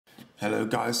Hello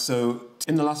guys, so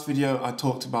in the last video I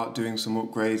talked about doing some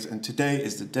upgrades, and today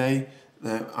is the day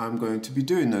that I'm going to be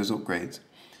doing those upgrades.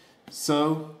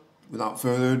 So without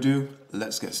further ado,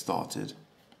 let's get started.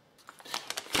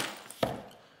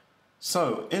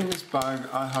 So in this bag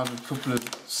I have a couple of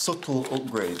subtle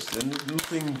upgrades. They're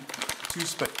nothing too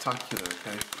spectacular,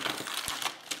 okay?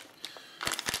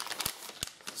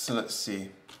 So let's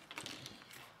see.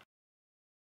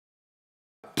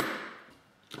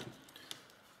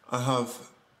 I have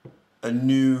a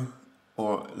new,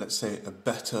 or let's say a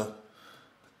better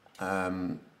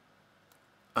antenna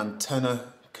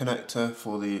connector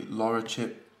for the LoRa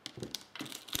chip.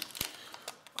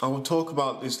 I will talk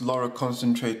about this LoRa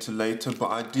concentrator later, but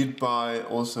I did buy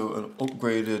also an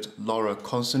upgraded LoRa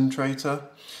concentrator.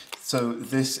 So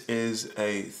this is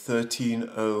a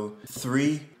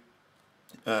 1303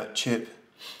 chip.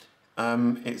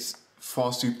 It's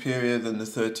far superior than the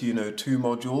 1302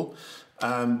 module.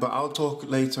 But I'll talk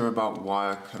later about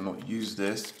why I cannot use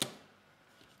this.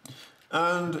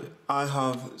 And I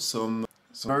have some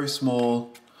very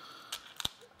small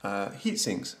heat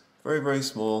sinks. Very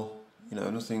small, you know,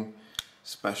 nothing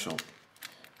special.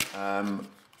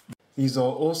 These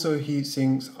are also heat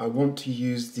sinks. I want to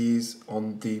use these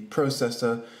on the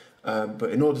processor,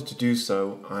 but in order to do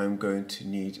so, I'm going to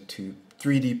need to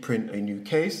 3D print a new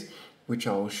case, which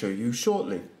I will show you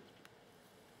shortly.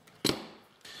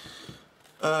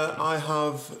 I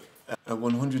have a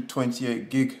 128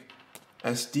 gig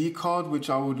SD card, which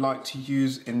I would like to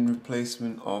use in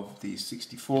replacement of the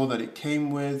 64 that it came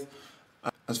with.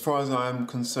 As far as I'm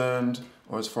concerned,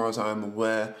 or as far as I'm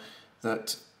aware,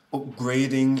 that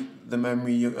upgrading the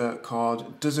memory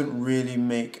card doesn't really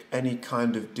make any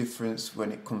kind of difference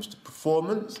when it comes to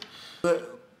performance.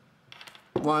 But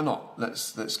why not?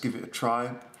 Let's give it a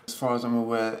try. As far as I'm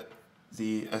aware,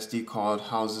 the SD card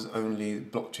houses only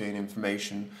blockchain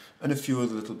information and a few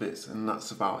other little bits, and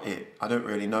that's about it. I don't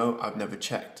really know, I've never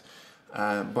checked.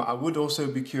 But I would also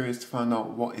be curious to find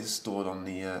out what is stored on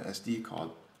the SD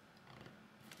card.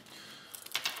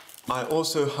 I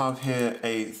also have here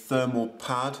a thermal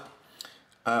pad.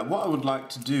 What I would like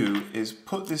to do is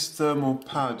put this thermal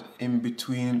pad in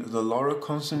between the LoRa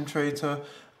concentrator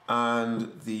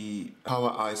and the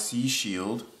power IC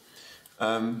shield,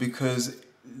 because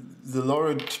the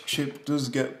LoRa chip does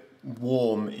get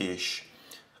warm-ish,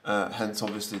 hence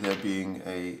obviously there being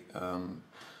a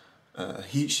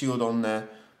heat shield on there,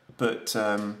 but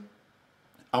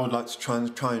I would like to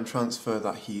try and transfer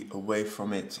that heat away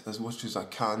from it as much as I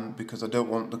can, because I don't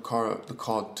want the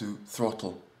card to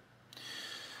throttle.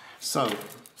 So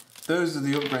those are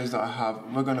the upgrades that I have.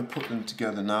 We're going to put them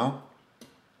together now,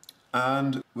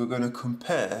 and we're going to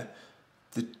compare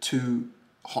the two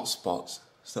hotspots.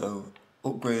 So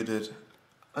upgraded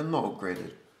and not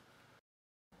upgraded.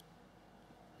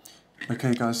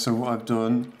 Okay guys, so what I've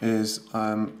done is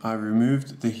I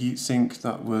removed the heatsink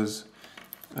that was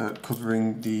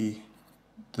covering the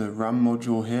RAM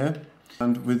module here,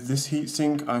 and with this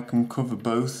heatsink I can cover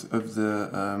both of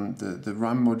the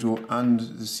RAM module and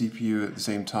the CPU at the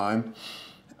same time,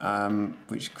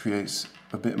 which creates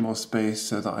a bit more space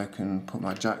so that I can put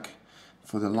my jack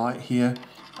for the light here.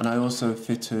 And I also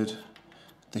fitted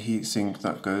the heatsink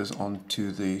that goes onto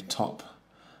the top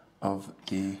of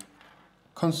the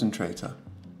concentrator.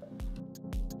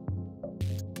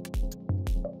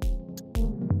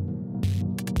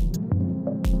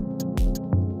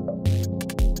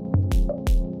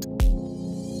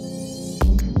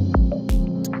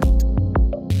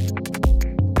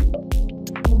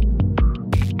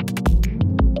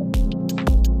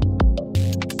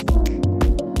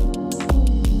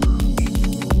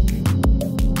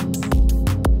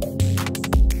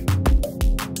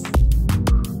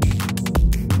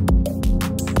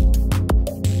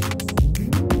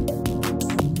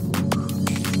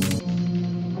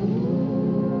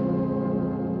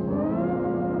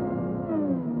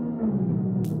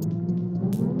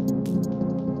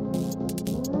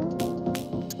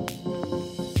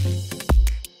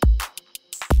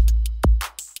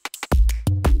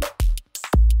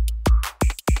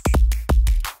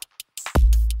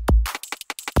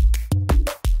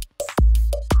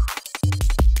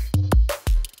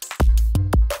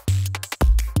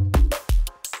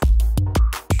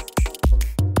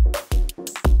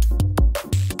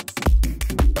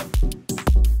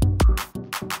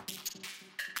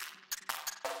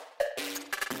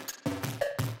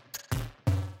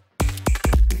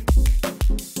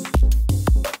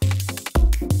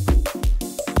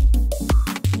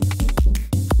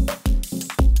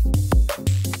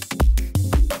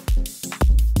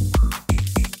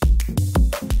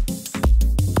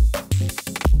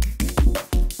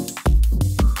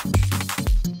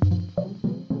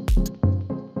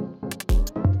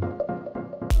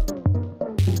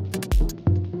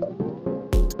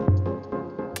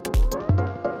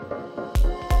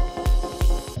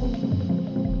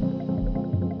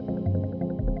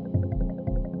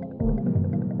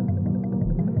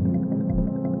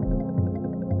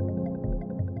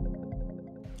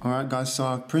 Alright guys, so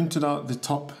I've printed out the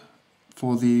top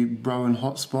for the Browan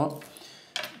hotspot.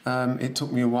 It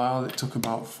took me a while, it took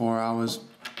about 4 hours.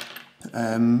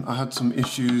 I had some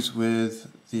issues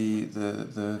with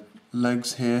the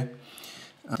legs here.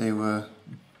 They were,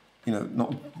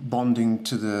 not bonding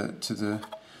to the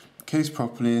case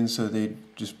properly, and so they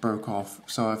just broke off.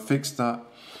 So I fixed that,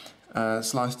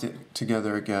 sliced it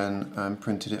together again and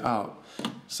printed it out.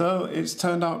 So it's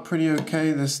turned out pretty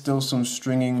okay. There's still some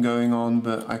stringing going on,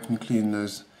 but I can clean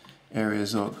those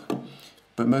areas up.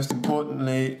 But most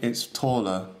importantly, it's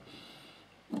taller.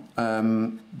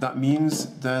 That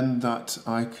means then that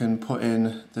I can put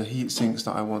in the heat sinks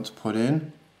that I want to put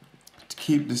in to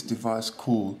keep this device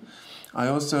cool. I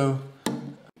also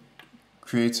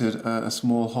created a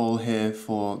small hole here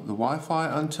for the Wi-Fi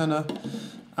antenna,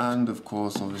 and of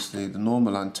course obviously the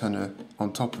normal antenna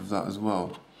on top of that as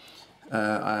well.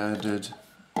 I added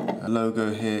a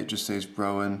logo here, it just says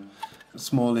Browan, a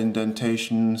small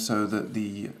indentation so that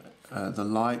the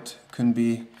light can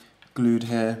be glued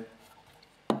here,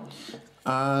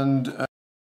 and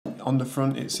on the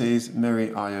front it says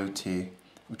MerryIoT,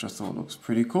 which I thought looks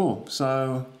pretty cool.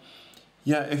 So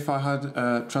yeah, if I had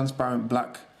a transparent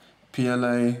black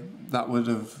PLA, that would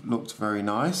have looked very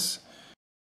nice,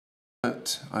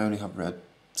 but I only have red.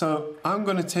 So I'm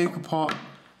going to take apart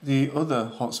the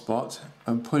other hotspot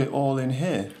and put it all in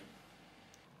here.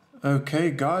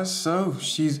 Okay guys, so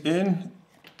she's in,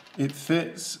 it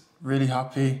fits, really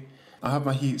happy. I have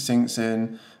my heat sinks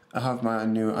in, I have my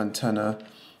new antenna,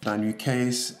 my new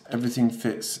case, everything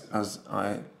fits as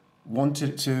I want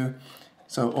it to.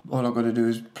 So all I've got to do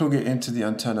is plug it into the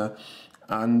antenna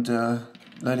and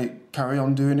let it carry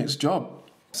on doing its job.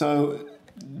 So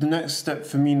the next step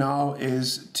for me now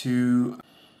is to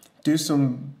do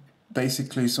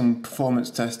basically some performance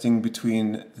testing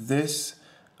between this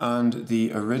and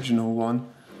the original one,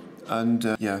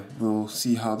 and yeah, we'll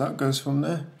see how that goes from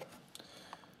there.